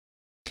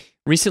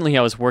Recently,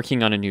 I was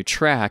working on a new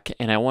track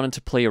and I wanted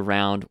to play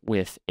around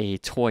with a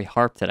toy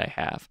harp that I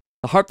have.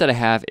 The harp that I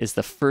have is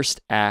the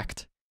First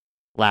Act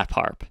lap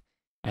harp.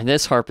 And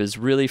this harp is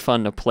really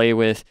fun to play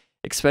with,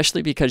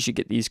 especially because you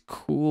get these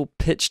cool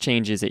pitch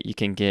changes that you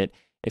can get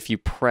if you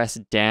press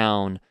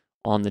down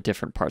on the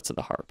different parts of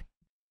the harp.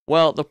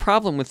 Well, the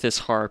problem with this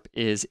harp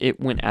is it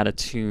went out of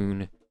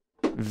tune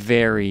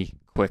very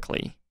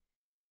quickly,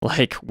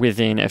 like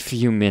within a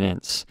few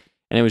minutes.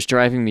 And it was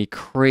driving me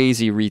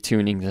crazy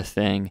retuning the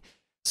thing.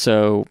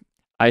 So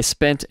I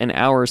spent an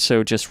hour or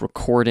so just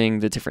recording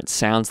the different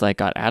sounds that I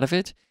got out of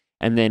it,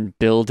 and then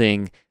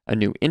building a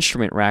new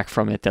instrument rack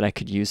from it that I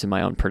could use in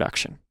my own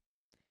production.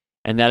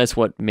 And that is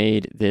what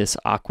made this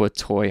Aqua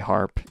Toy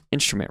Harp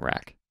instrument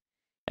rack.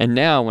 And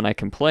now when I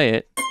can play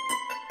it,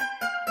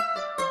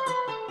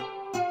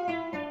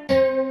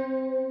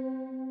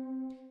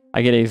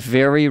 I get a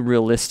very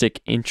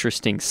realistic,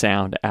 interesting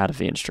sound out of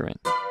the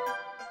instrument.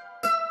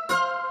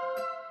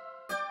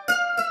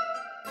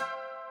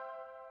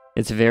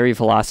 It's very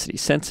velocity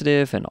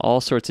sensitive, and all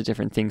sorts of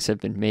different things have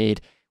been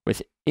made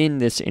within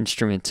this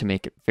instrument to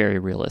make it very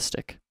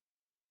realistic.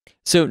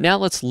 So now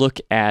let's look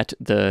at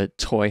the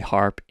Toy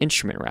Harp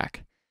instrument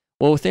rack.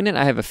 Well, within it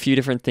I have a few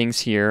different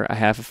things here. I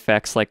have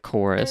effects like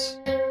chorus.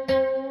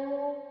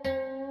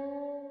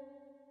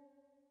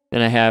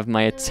 Then I have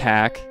my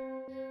attack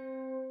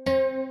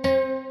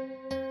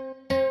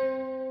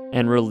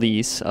and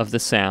release of the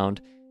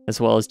sound,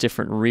 as well as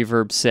different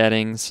reverb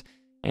settings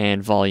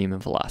and volume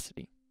and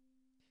velocity.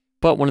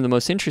 But one of the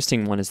most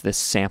interesting one is this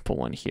sample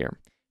one here.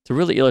 To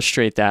really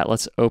illustrate that,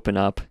 let's open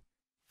up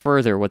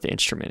further what the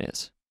instrument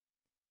is.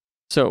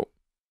 So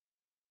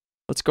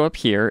let's go up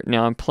here.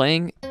 Now I'm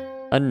playing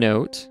a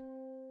note,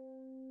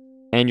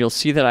 and you'll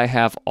see that I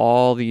have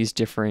all these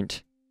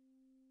different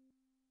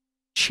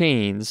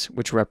chains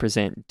which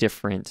represent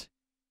different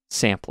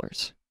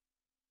samplers.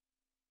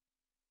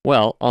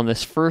 Well, on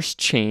this first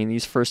chain,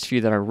 these first few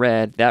that are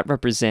red, that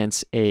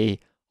represents a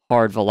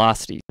hard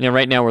velocity. Now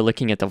right now we're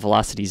looking at the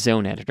velocity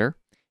zone editor,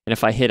 and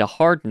if I hit a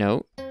hard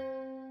note,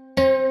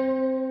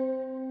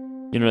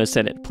 you notice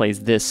that it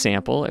plays this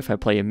sample. If I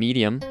play a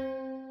medium,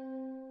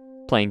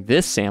 playing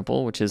this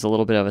sample, which is a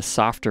little bit of a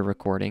softer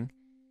recording,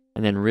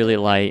 and then really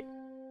light,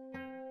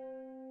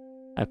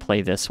 I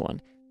play this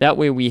one. That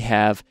way we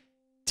have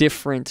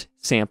different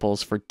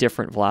samples for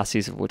different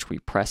velocities of which we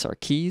press our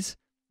keys,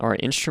 our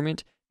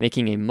instrument,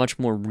 making a much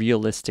more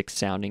realistic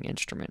sounding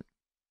instrument.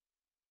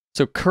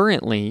 So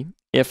currently,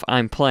 if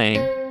I'm playing,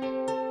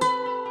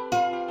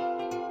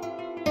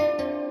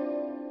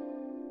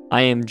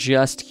 I am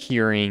just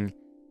hearing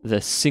the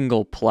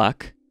single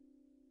pluck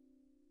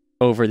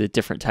over the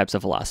different types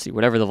of velocity.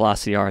 Whatever the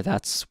velocity are,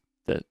 that's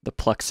the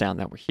pluck sound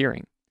that we're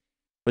hearing.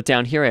 But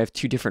down here I have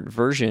two different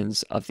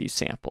versions of these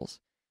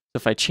samples. So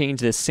if I change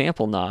this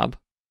sample knob,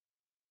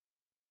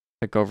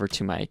 I go over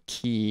to my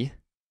key,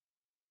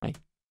 my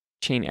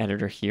chain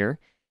editor here,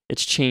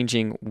 it's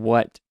changing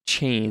what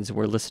chains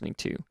we're listening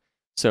to.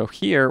 So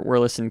here we're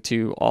listening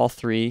to all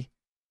three,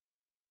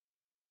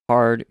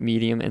 hard,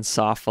 medium, and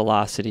soft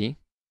velocity.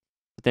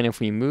 But then if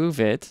we move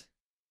it,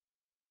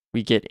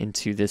 we get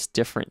into this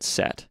different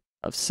set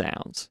of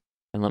sounds.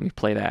 And let me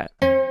play that.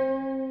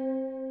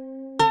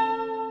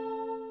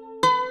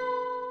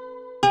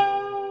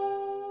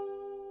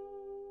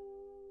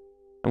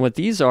 And what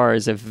these are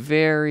is a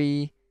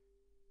very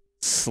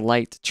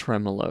slight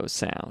tremolo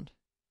sound.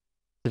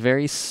 It's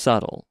very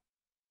subtle,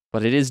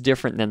 but it is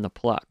different than the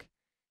pluck.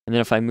 And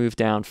then if I move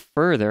down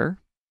further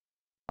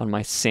on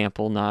my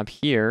sample knob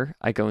here,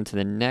 I go into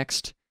the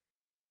next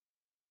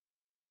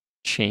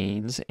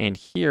chains, and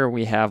here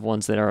we have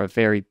ones that are a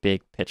very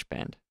big pitch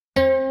bend.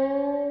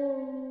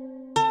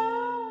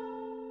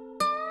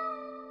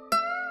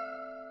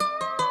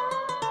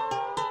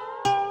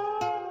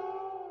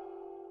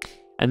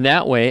 And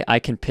that way I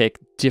can pick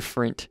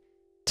different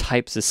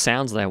types of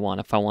sounds that I want.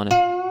 If I want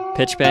a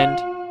pitch bend,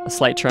 a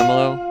slight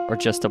tremolo, or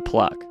just a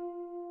pluck.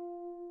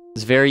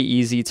 It's very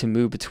easy to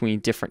move between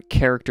different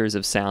characters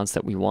of sounds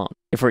that we want.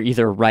 If we're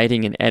either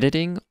writing and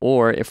editing,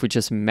 or if we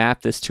just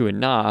map this to a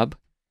knob,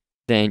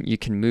 then you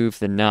can move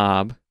the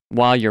knob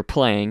while you're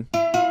playing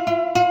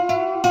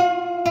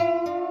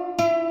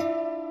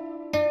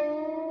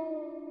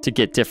to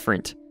get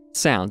different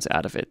sounds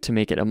out of it, to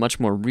make it a much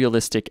more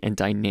realistic and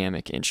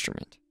dynamic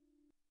instrument.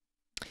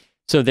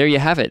 So there you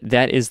have it.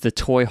 That is the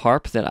toy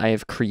harp that I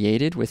have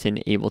created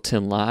within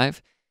Ableton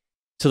Live.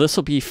 So this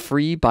will be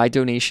free by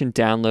donation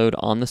download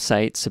on the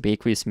site,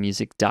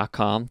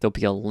 subaqueousmusic.com. There'll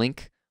be a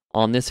link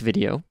on this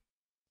video.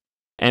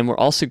 And we're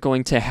also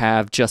going to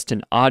have just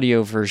an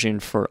audio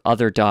version for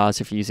other DAWs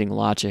if you're using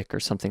Logic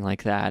or something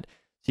like that.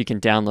 So you can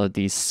download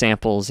these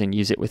samples and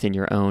use it within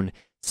your own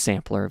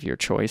sampler of your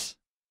choice.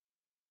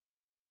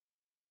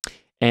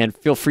 And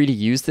feel free to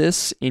use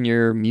this in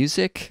your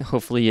music.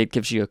 Hopefully it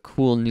gives you a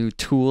cool new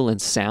tool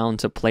and sound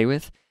to play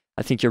with.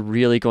 I think you're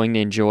really going to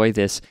enjoy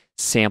this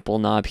sample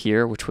knob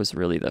here, which was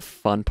really the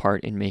fun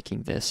part in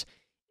making this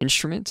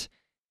instrument.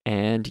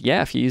 And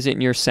yeah, if you use it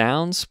in your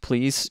sounds,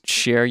 please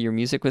share your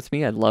music with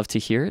me. I'd love to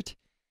hear it.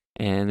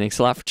 And thanks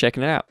a lot for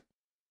checking it out.